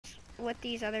with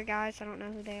these other guys. I don't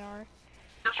know who they are.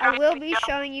 Just I try will to be go.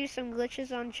 showing you some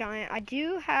glitches on Giant. I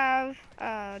do have,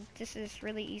 this is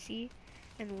really easy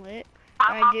and lit.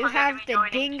 I'm I do also gonna have be the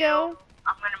joining dingo. too.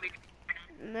 I'm gonna be.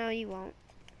 No, you won't.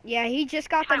 Yeah, he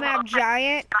just got If the I map will,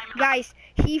 Giant. Guys,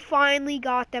 he finally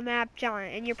got the map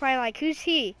Giant. And you're probably like, who's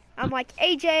he? I'm like,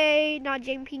 AJ, not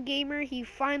JP Gamer. He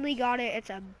finally got it. It's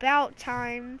about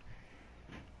time.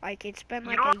 Like, it's been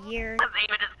like a year.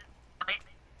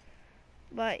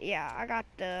 But yeah, I got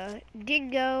the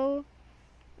dingo,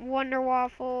 Wonder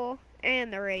Waffle,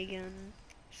 and the ray gun.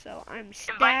 So I'm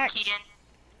stacked.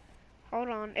 Hold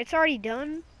on, it's already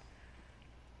done?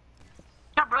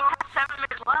 Yeah, bro, I have 7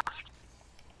 minutes left.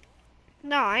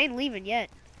 No, I ain't leaving yet.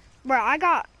 Bro, I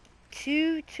got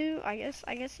two, I guess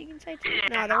you can say two.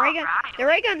 No, the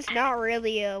ray gun's not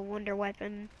really a wonder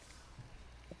weapon.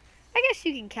 I guess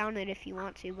you can count it if you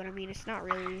want to, but I mean, it's not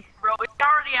really. Bro, it's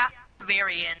already at the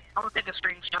very end. I'm gonna take a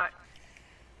screenshot.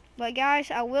 But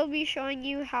guys, I will be showing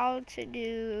you how to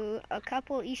do a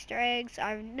couple Easter eggs.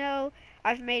 I've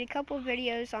made a couple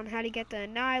videos on how to get the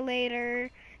Annihilator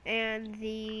and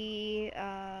the,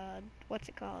 what's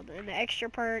it called, and the extra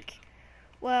perk.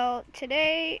 Well,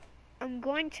 today, I'm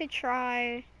going to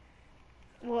try,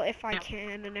 well, if I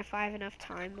can, and if I have enough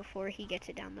time before he gets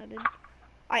it downloaded.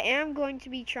 I am going to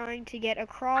be trying to get a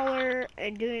crawler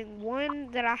and doing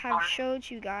one that I have showed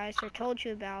you guys or told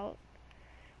you about,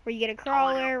 where you get a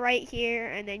crawler right here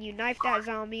and then you knife that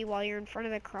zombie while you're in front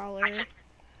of the crawler.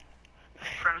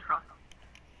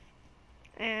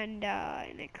 And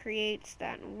it creates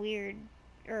that weird,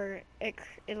 or it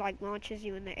like launches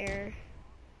you in the air.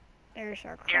 There's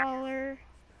our crawler.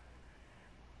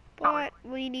 But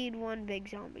we need one big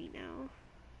zombie now.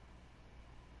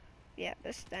 Yeah,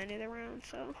 this is the end of the round,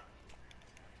 so.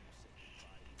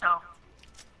 Oh.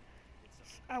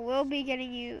 I will be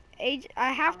getting you,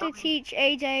 I have to teach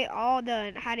AJ all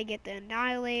the, how to get the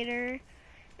Annihilator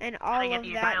and all of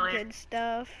that good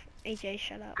stuff. AJ,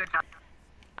 shut up. Good job.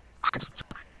 2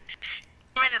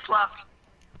 minutes left.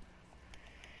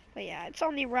 But yeah, it's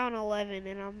only round 11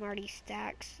 and I'm already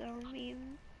stacked, so I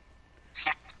mean,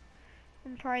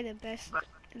 I'm probably the best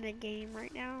in the game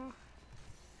right now.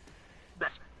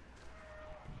 Best.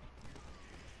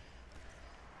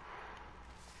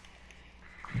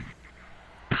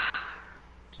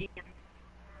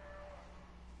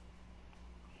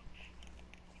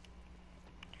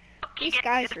 These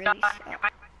guys really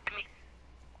suck.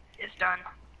 It's done.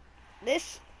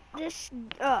 This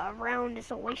round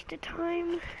is a waste of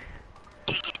time.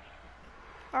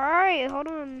 Alright, hold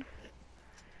on.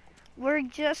 We're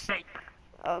just,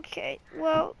 okay,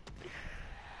 well,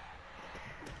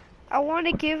 I want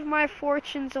to give my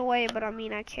fortunes away, but I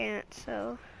mean, I can't,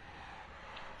 so.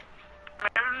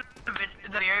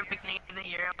 The very beginning of the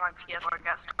year, my PS4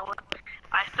 got stolen.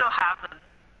 I still have the.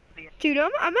 Dude,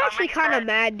 I'm actually kind of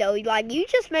mad though. Like, you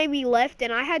just made me left,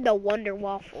 and I had the Wonder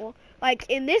Waffle. Like,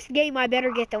 in this game, I better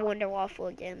get the Wonder Waffle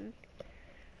again.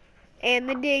 And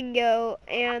the dingo,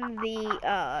 and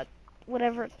the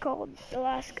whatever it's called. The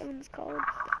last gun's called.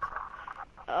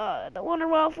 The Wonder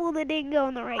Waffle, the dingo,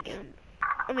 and the ray gun.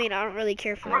 I mean, I don't really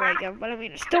care for the ray gun, but I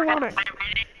mean, I still want it.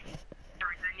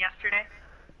 Yesterday.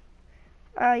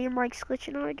 Your mic's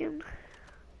glitching out again.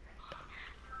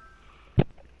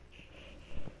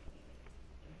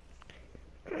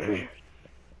 Okay,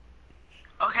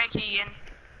 Keegan.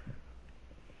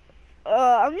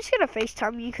 I'm just gonna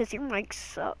FaceTime you because your mic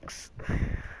sucks.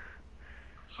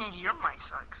 Your mic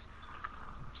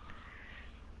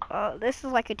sucks. This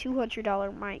is like a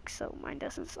 $200 mic, so mine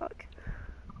doesn't suck.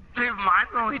 Dude, mine's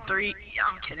only $3.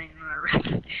 I'm kidding.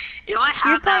 If I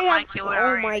had that mic, you would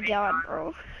oh my god,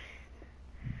 bro.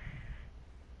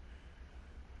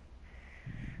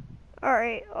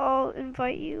 Alright, I'll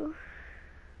invite you.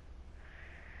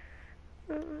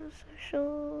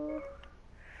 Social.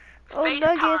 Oh,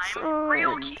 Nuggets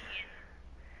on.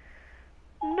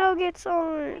 Nuggets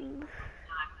on.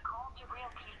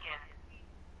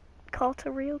 Call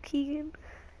to real Keegan.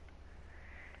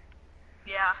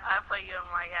 Yeah, I play you on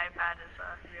my iPad as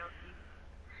real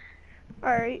Keegan.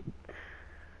 Alright.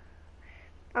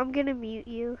 I'm gonna mute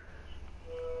you.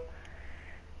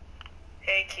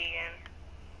 Hey, Keegan.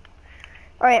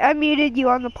 Alright, I muted you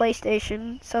on the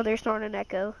PlayStation, so there's not an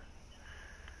echo.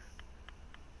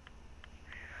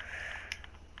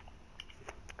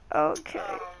 Okay.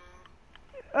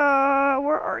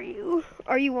 Where are you?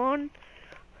 Are you on?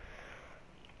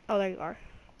 Oh, there you are.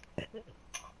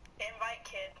 Invite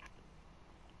kid.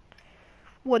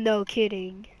 Well, no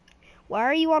kidding. Why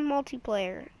are you on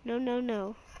multiplayer? No, no,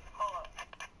 no. Hold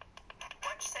up.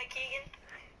 What'd you say, Keegan?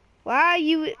 Why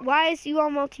is you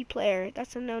on multiplayer?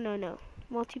 That's a no, no, no.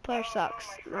 Multiplayer sucks.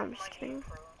 No, I'm just kidding.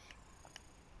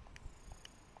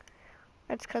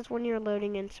 That's because when you're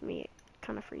loading into me, it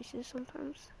kind of freezes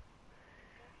sometimes.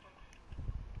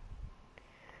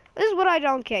 This is what I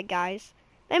don't get, guys.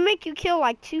 They make you kill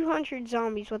like 200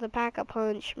 zombies with a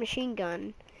pack-a-punch machine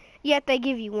gun, yet they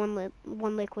give you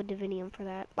one liquid divinium for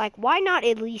that. Like, why not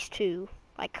at least 2?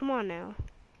 Like, come on now.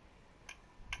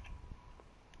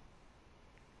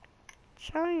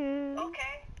 Giant.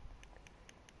 Okay.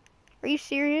 Are you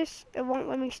serious? It won't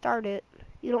let me start it.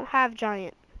 You don't have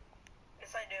giant.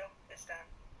 Yes, I do. This time.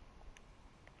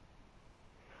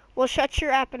 Well, shut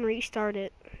your app and restart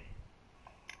it.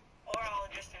 Or I'll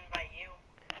just invite you.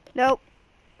 Nope.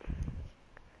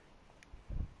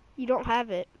 You don't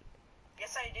have it.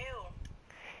 Yes, I do.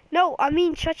 No, I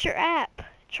mean shut your app.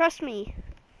 Trust me.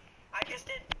 I just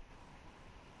did.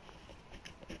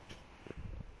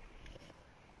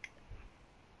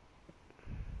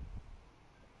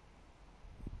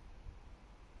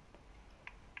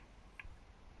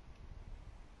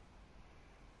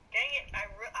 Dang it, I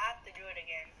have to do it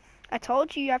again. I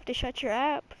told you have to shut your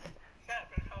app. Shut up,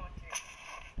 I'm telling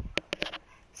you.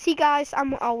 See, guys,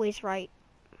 I'm always right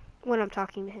when I'm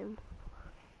talking to him.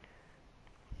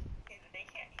 They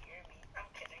can't hear me. I'm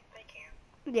kidding, they can.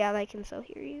 Yeah, they can still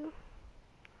hear you.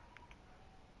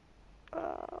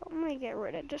 I'm gonna get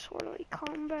rid of disorderly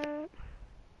combat.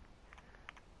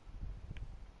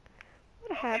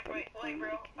 What happened? Wait, bro.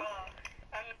 I'm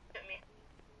at me.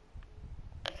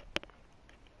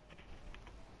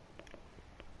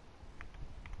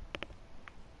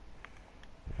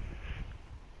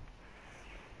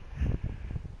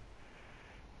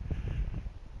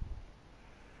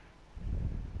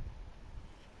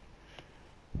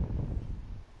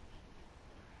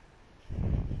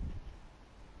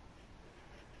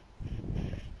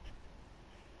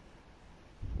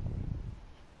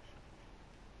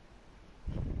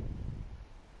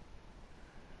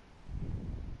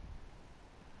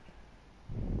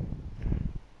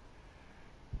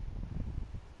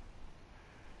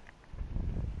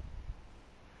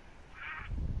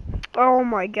 Oh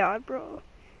my god, bro.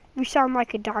 You sound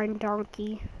like a dying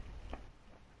donkey.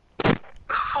 What?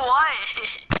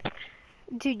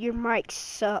 Dude, your mic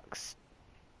sucks.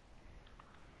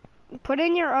 Put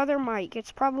in your other mic.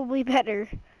 It's probably better.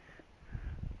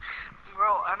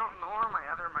 Bro, I don't know where my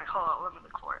other mic. Hold on, let me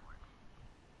look for it.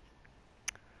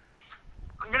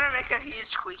 I'm gonna make a huge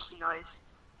squeaky noise.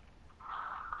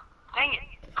 Dang it.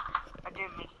 I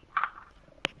didn't make it.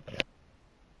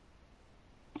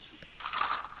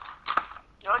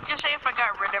 What would you say if I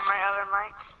got rid of my other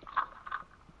mic?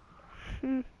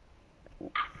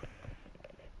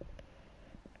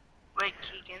 Wait,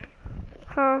 Keegan.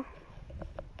 Huh?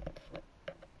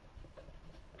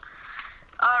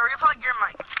 Replug your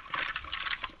mic.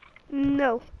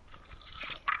 No.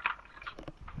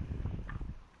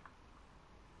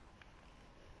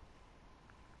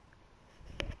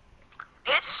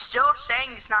 It's still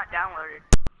saying it's not downloaded.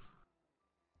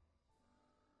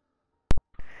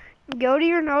 Go to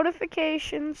your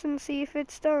notifications and see if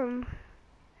it's done.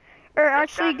 Or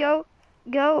actually go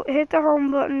hit the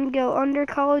home button, go under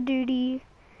Call of Duty,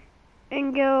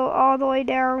 and go all the way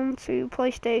down to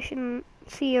PlayStation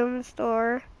CM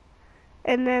Store,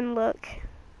 and then look.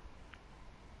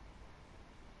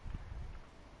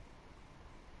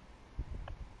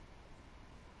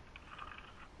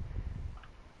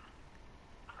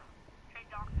 Hey,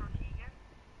 Dr. Keegan.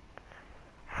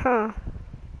 Huh.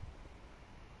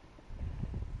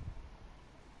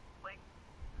 Wait.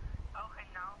 Okay,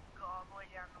 now go all the way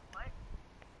down to what?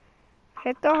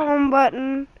 Hit the home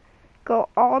button, go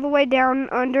all the way down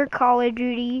under Call of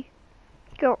Duty,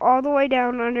 go all the way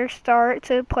down under Start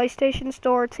to PlayStation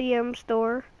Store, TM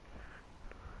Store.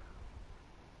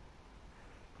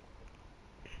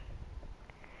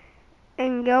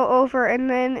 And go over, and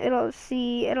then it'll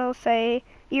say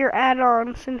your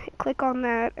add-ons, and click on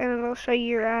that, and it'll show you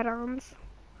your add-ons.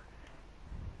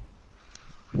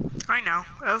 I know.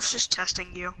 I was just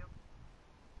testing you.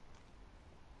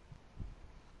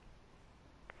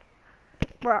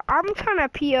 Bro, I'm kind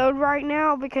of PO'd right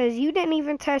now because you didn't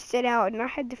even test it out, and I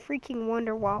had the freaking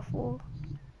Wonder Waffle.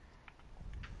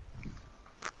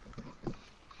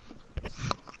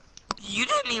 You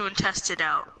didn't even test it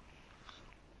out.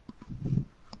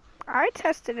 I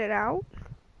tested it out.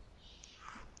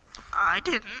 I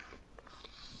didn't.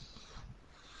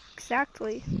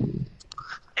 Exactly.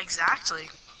 Exactly.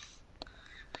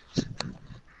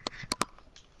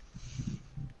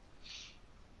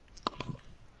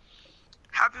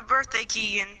 Happy birthday,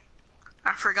 Keegan.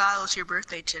 I forgot it was your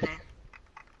birthday today.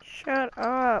 Shut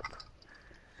up.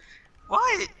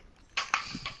 What?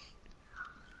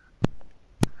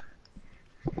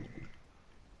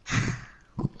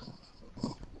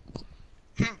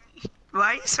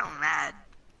 Why are you so mad?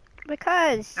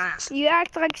 Because Honestly. you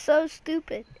act like so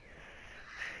stupid.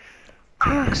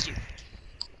 I'm not stupid.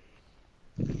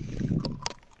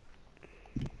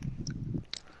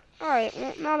 Alright,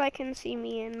 well, now I can see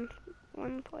me in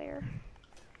one player.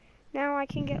 Now I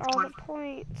can get all the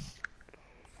points.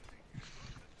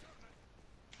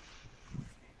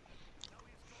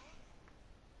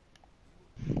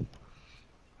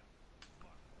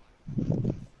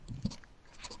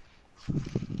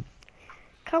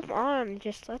 Come on,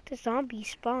 just let the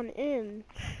zombies spawn in.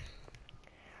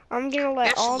 I'm gonna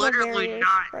let It's all the literally barriers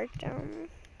not. break down.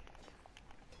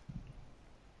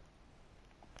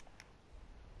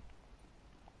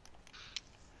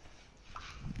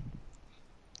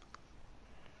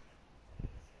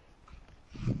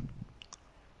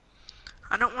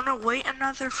 I don't want to wait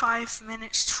another 5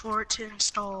 minutes for it to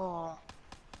install.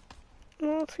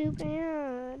 Well, too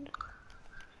bad.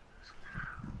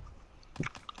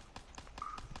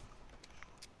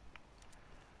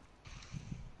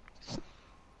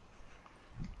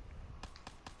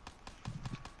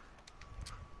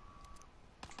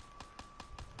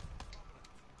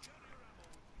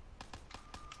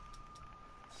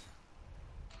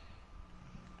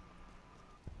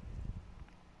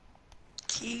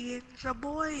 Keegan's a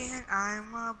boy and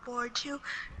I'm a boy too.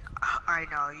 I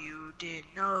know you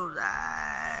didn't know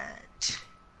that.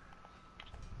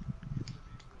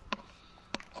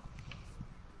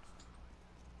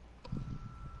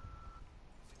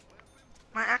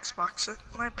 My Xbox,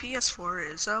 my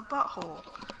PS4 is a butthole.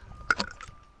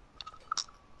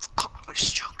 Oh, I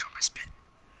just choked on my spit.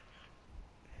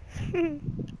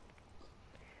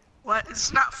 What?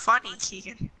 It's not funny,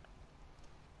 Keegan.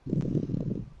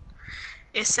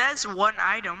 It says one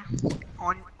item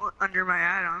on under my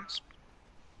add-ons.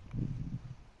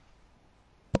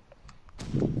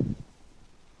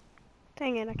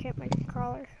 Dang it, I can't make a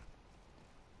crawler.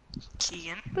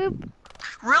 Keegan. Boop.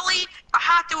 Really? I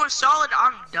have to install it.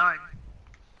 I'm done.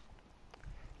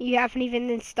 You haven't even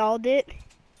installed it?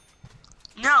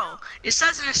 No, it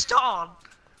says installed,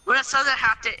 but it says I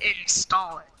have to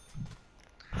install it.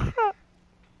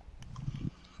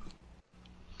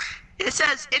 It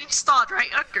says installed right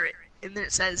under it, and then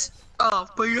it says, oh,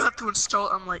 but you have to install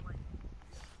it. I'm like,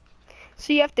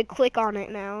 So you have to click on it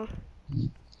now.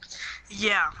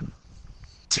 yeah,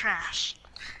 trash.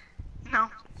 No,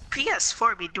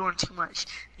 PS4 be doing too much.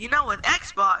 You know, with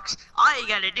Xbox, all you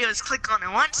gotta do is click on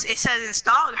it once. It says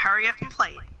installed. Hurry up and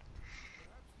play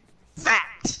it.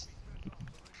 Fact.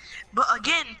 But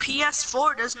again,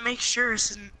 PS4 doesn't make sure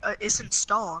it's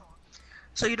installed,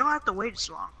 so you don't have to wait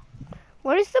as long.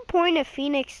 What is the point of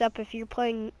Phoenix up if you're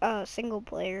playing single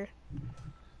player?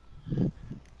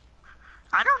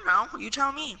 I don't know. You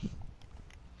tell me.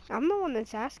 I'm the one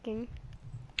that's asking.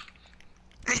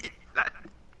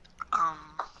 um,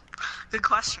 good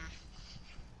question.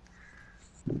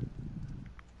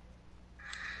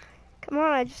 Come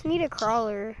on, I just need a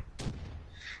crawler.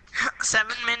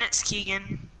 7 minutes,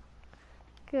 Keegan.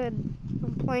 Good.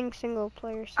 I'm playing single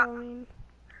player, so I mean...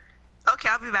 Okay,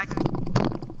 I'll be back.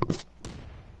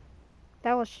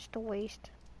 That was just a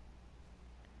waste.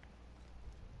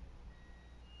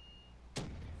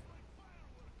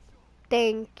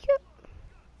 Thank you.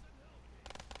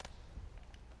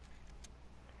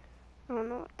 I don't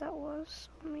know what that was.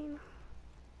 I mean...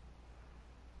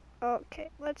 Okay,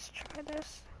 let's try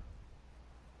this.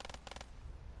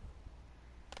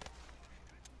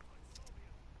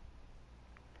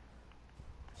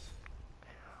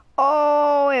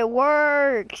 Oh, it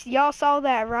works! Y'all saw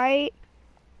that, right?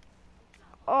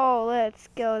 Oh, let's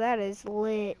go. That is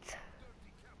lit.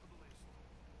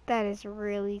 That is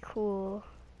really cool.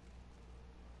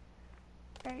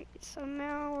 Alright, so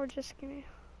now we're just gonna...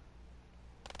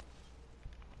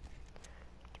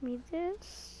 Give me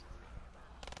this.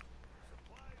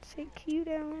 Take you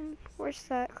down. Where's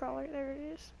that crawler? There it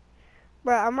is.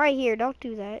 Bruh, I'm right here. Don't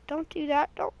do that. Don't do that.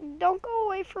 Don't go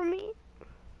away from me.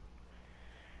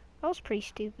 That was pretty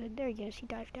stupid. There he goes. He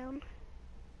dived down.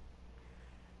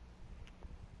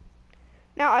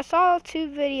 Now, I saw 2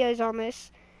 videos on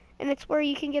this, and it's where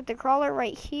you can get the crawler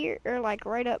right here, or like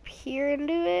right up here and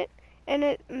do it,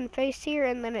 and face here,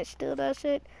 and then it still does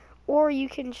it, or you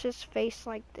can just face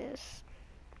like this.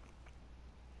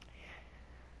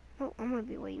 Oh, I'm gonna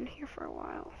be waiting here for a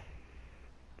while.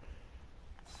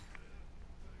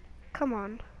 Come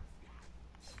on.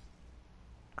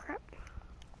 Crap.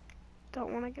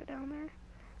 Don't want to go down there.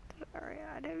 Alright,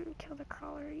 I didn't kill the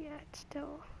crawler yet,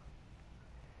 still.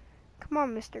 Come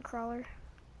on, Mr. Crawler.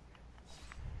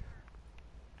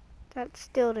 That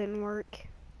still didn't work.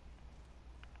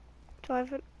 Do I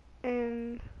have it?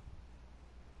 And...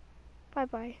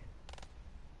 Bye-bye.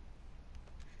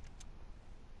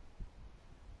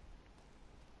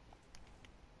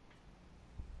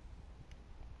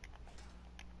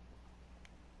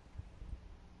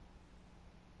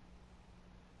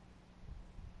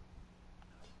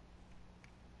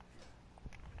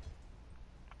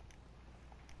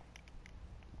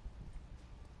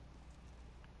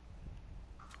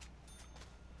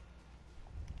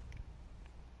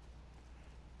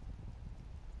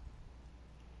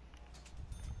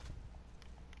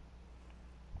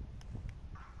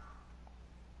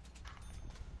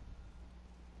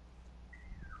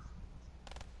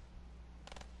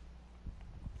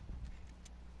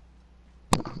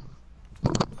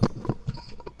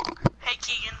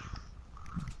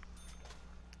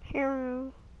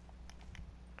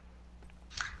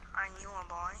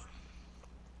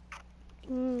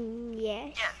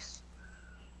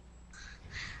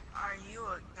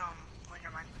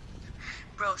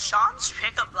 Bro, Sean's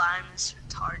pickup line is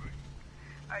retarded.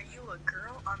 Are you a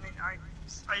girl? I mean, are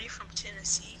you from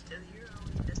Tennessee? Because you're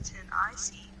only the 10 I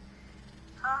see.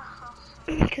 Ha ha ha.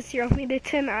 Because you're only the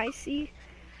 10 I see.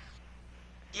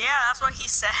 Yeah, that's what he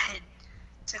said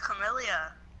to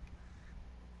Camellia.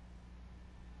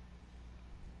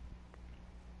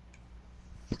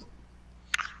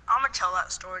 I'm gonna tell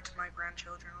that story to my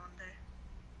grandchildren one day.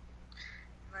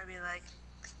 And I'd be like,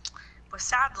 but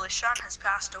sadly, Sean has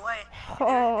passed away.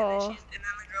 Oh. And then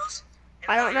the girls,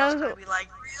 I don't know gonna be like,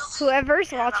 really?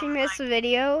 whoever's And watching I'm this like,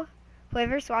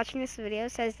 video,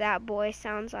 says that boy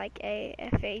sounds like a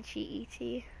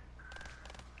F-A-G-E-T.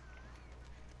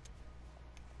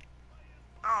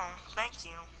 oh, thank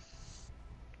you.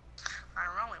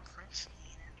 I really appreciate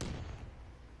it.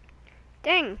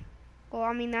 Dang. Well,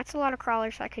 I mean, that's a lot of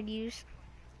crawlers I could use.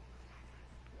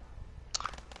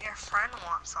 Your friend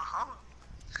wants a hug.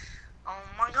 Oh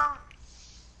my god.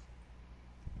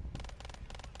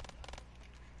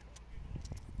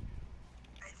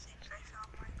 I think I found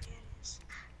my panties.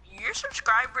 Your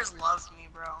subscribers love me,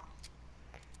 bro.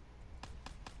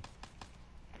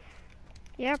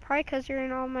 Yeah, probably because you're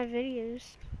in all my videos.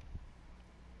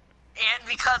 And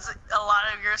because a lot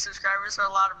of your subscribers are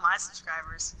a lot of my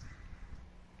subscribers.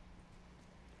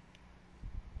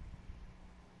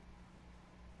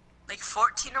 Like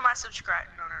 14 of my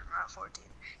subscribers, no, not 14,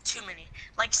 too many.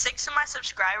 Like 6 of my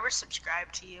subscribers subscribe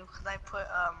to you, because I put,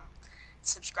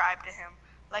 subscribe to him.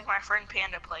 Like my friend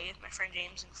Panda Plays, my friend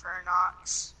James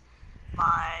Infernox,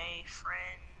 my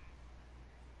friend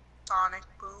Sonic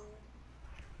Boom.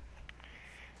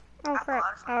 Oh I have a crap,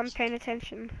 lot of I'm friends. paying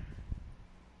attention.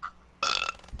 Oh,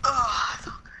 I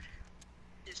felt good.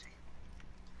 Excuse me.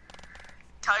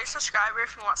 Tell your subscriber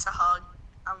if he wants a hug.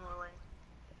 I'm willing.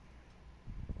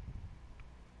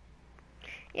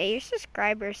 Yeah, your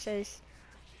subscriber says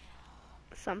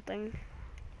something.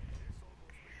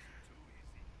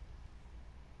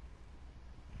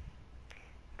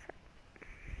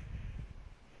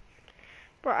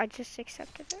 Bro, I just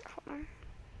accepted it. Hold on.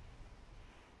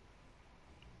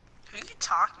 Who are you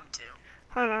talking to?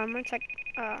 Hold on, I'm gonna check,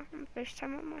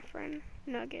 FaceTime with my friend,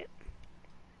 Nugget.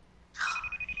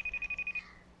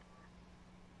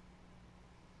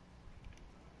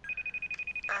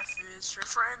 F is for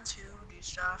friends who do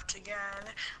stuff together.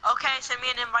 Okay, send me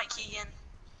an invite, Keegan.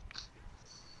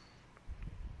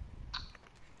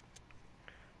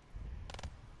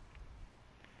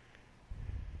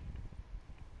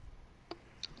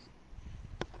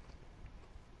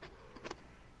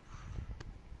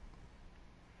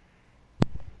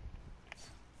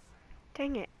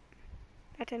 Dang it.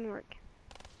 That didn't work.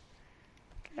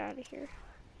 Get out of here.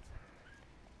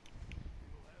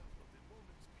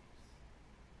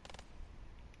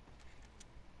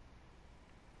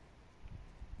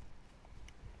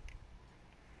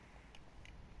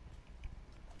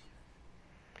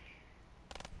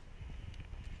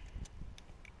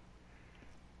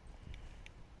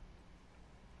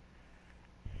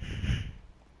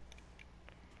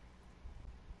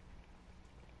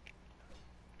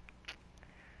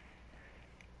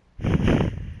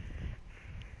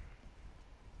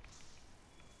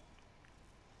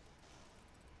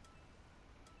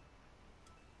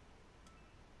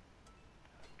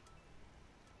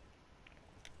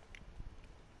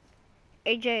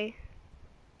 AJ.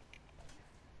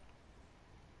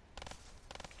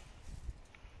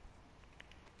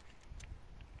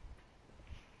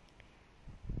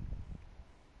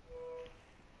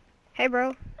 Hey,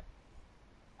 bro.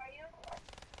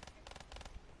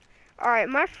 Alright,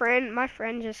 my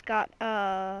friend just got,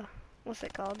 what's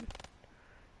it called?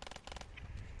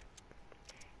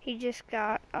 He just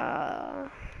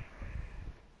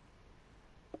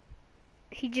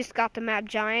got the map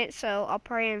giant, so I'll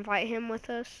probably invite him with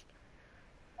us.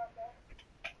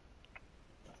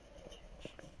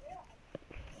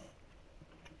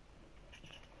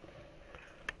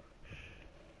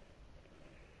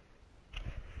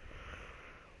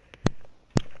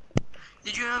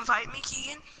 Did you invite me,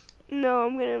 Keegan? No,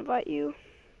 I'm gonna invite you.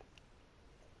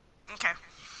 Okay.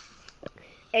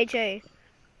 AJ,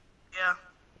 Yeah.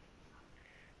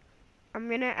 I'm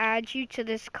gonna add you to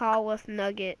this call with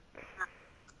Nugget.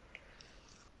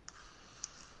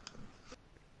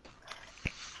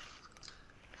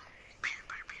 Peanut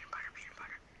butter, peanut butter, peanut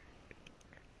butter.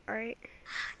 Alright.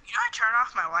 You know I turn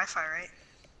off my Wi-Fi, right?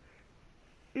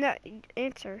 No,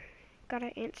 answer.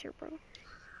 Gotta answer, bro.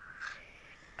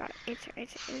 Gotta answer.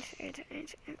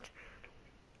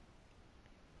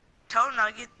 Tell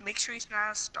Nugget, make sure he's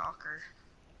not a stalker.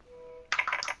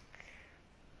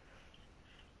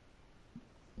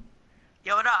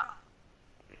 Yo, what up?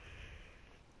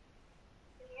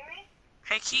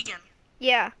 Hey, Keegan.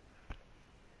 Yeah.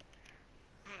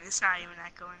 It's not even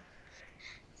echoing.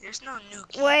 There's no new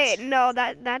Wait, Gint. no,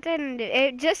 that didn't do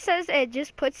it. Just says it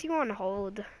just puts you on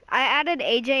hold. I added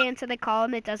AJ into the call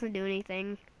and it doesn't do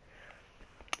anything.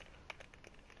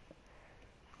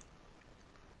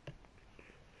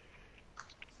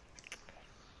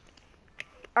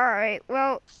 Alright,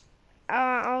 well,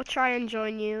 I'll try and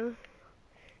join you,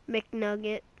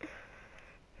 McNugget.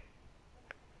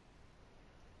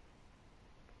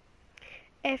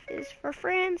 F is for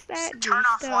friends that Turn do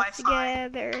off stuff Wi-Fi.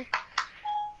 together. Okay,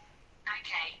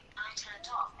 I turned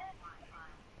off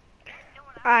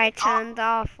I turned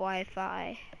off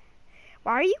Wi-Fi.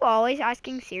 Why are you always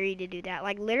asking Siri to do that?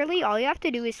 Like, literally, all you have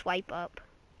to do is swipe up.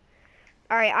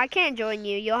 Alright, I can't join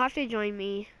you. You'll have to join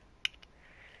me.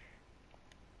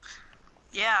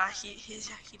 Yeah,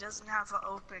 he doesn't have an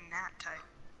open NAT type.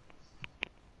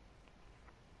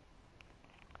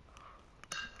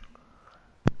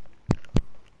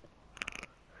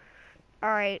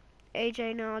 Alright,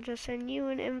 AJ, now I'll just send you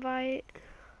an invite.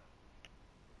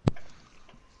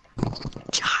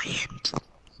 Giant.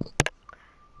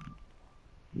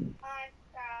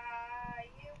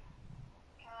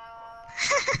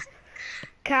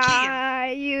 Keegan,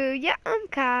 Caillou, yeah, I'm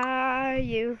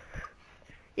Caillou.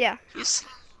 Yeah, you see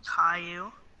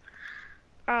Caillou?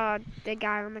 the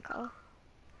guy on the call.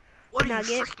 What are you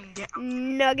Nugget. freaking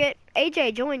getting? Nugget.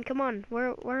 AJ, join, come on.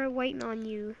 We're waiting on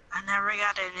you. I never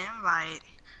got an invite.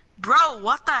 Bro,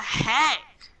 what the heck?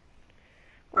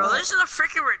 Bro, What? this is a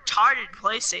freaking retarded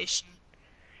PlayStation.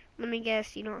 Let me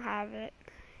guess, you don't have it.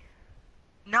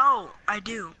 No, I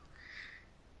do.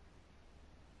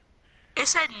 It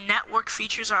said network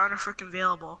features are unfreaking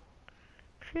available.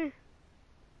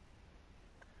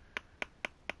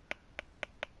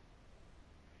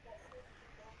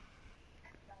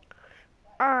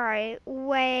 Alright,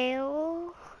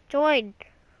 well, join.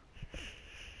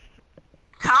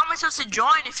 How am I supposed to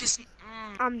join if it's...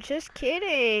 I'm just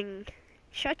kidding.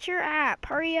 Shut your app.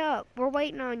 Hurry up. We're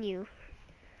waiting on you.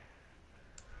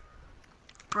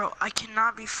 Bro, I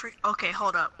cannot be free. Okay,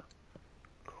 hold up.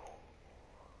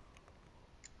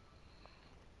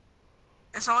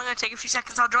 It's only gonna take a few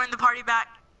seconds. I'll join the party back.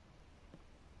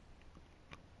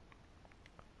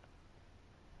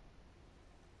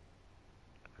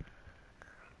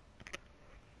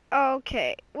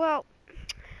 Okay, well,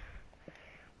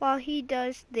 while he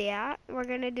does that, we're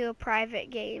gonna do a private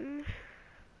game.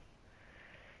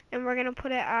 And we're gonna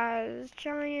put it as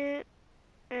Giant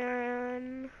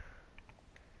and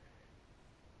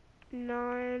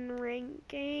non-ranked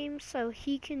game so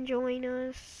he can join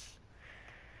us.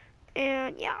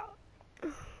 And yeah.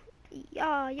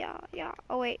 Yeah.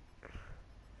 Oh wait.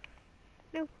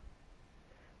 No.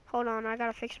 Hold on, I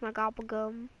gotta fix my gobble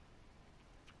gum.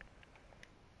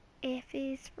 F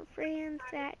is for friends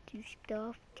that do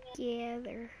stuff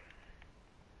together.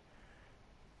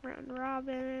 Round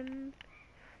robin.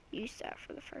 Use that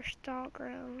for the first dog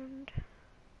round.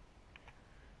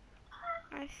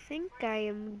 I think I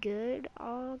am good.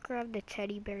 I'll grab the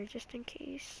teddy bear just in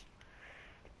case.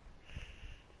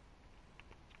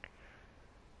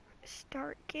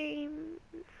 Start game.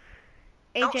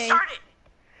 Don't AJ. start it.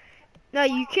 No,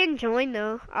 you can join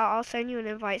though. I'll send you an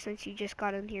invite since you just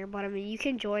got in here. But I mean, you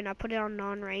can join. I put it on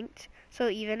non-ranked. So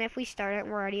even if we start it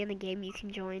and we're already in the game, you can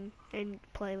join and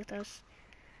play with us.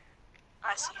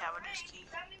 I see how it is, Keith.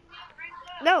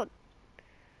 No.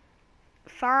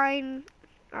 Fine.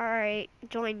 Alright,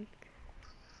 join.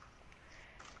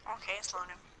 Okay, it's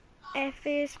loading. F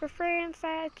is for friends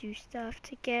that do stuff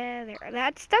together.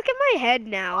 That's stuck in my head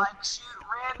now. Like shoot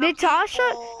random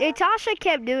people. Natasha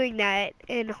kept doing that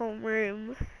in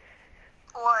homeroom.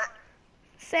 What?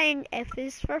 Saying F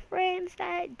is for friends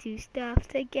that do stuff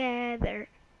together.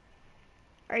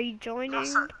 Are you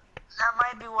joining? That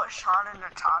might be what Sean and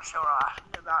Natasha were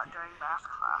asking about during math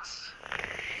class.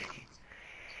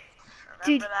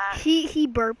 Dude, That? he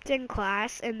burped in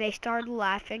class and they started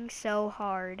laughing so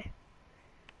hard.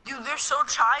 Dude, they're so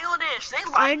childish. They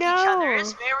I like each other. know.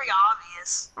 It's very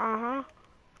obvious. Uh-huh.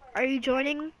 Are you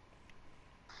joining?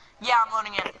 Yeah, I'm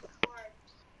loading in.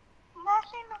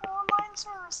 Nothing online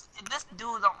service. This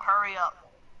dude don't hurry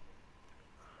up.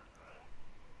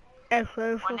 F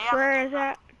is for friends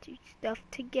that do stuff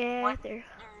together. Dude,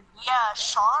 yeah,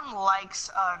 Sean likes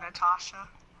Natasha.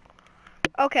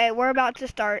 Okay, we're about to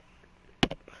start.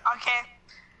 Okay.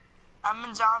 I'm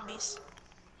in zombies.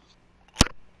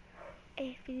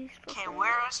 F is for Okay, friends.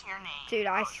 where is your name? Dude,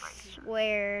 I Oh, it's right here.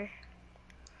 swear.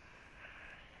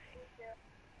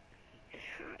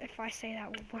 If I say that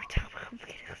one more time, I'm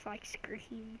gonna like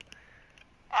scream.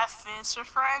 F is for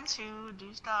friends who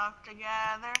do stuff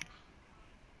together.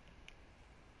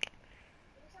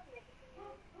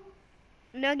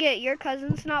 Nugget, your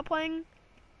cousin's not playing?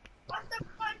 What the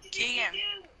fuck did Keegan. you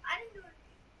do? I didn't do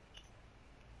it.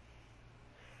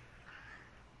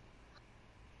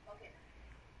 Okay.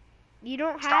 You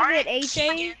don't have Start it, it, AJ.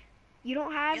 Keegan. You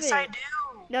don't have Yes, it. I do.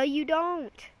 No, you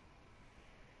don't.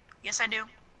 Yes, I do.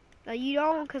 No, you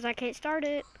don't, because I can't start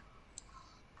it.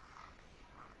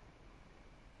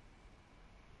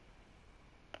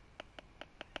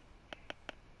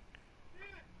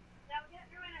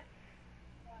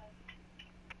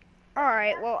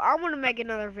 Alright, well, I'm going to make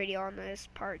another video on this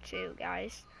part 2,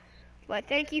 guys. But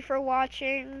thank you for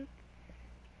watching.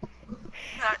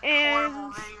 That And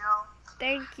horrible video.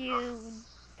 thank you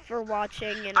for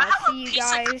watching, and I I'll have see a you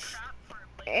piece of guys crap for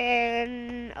a link.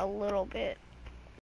 in a little bit.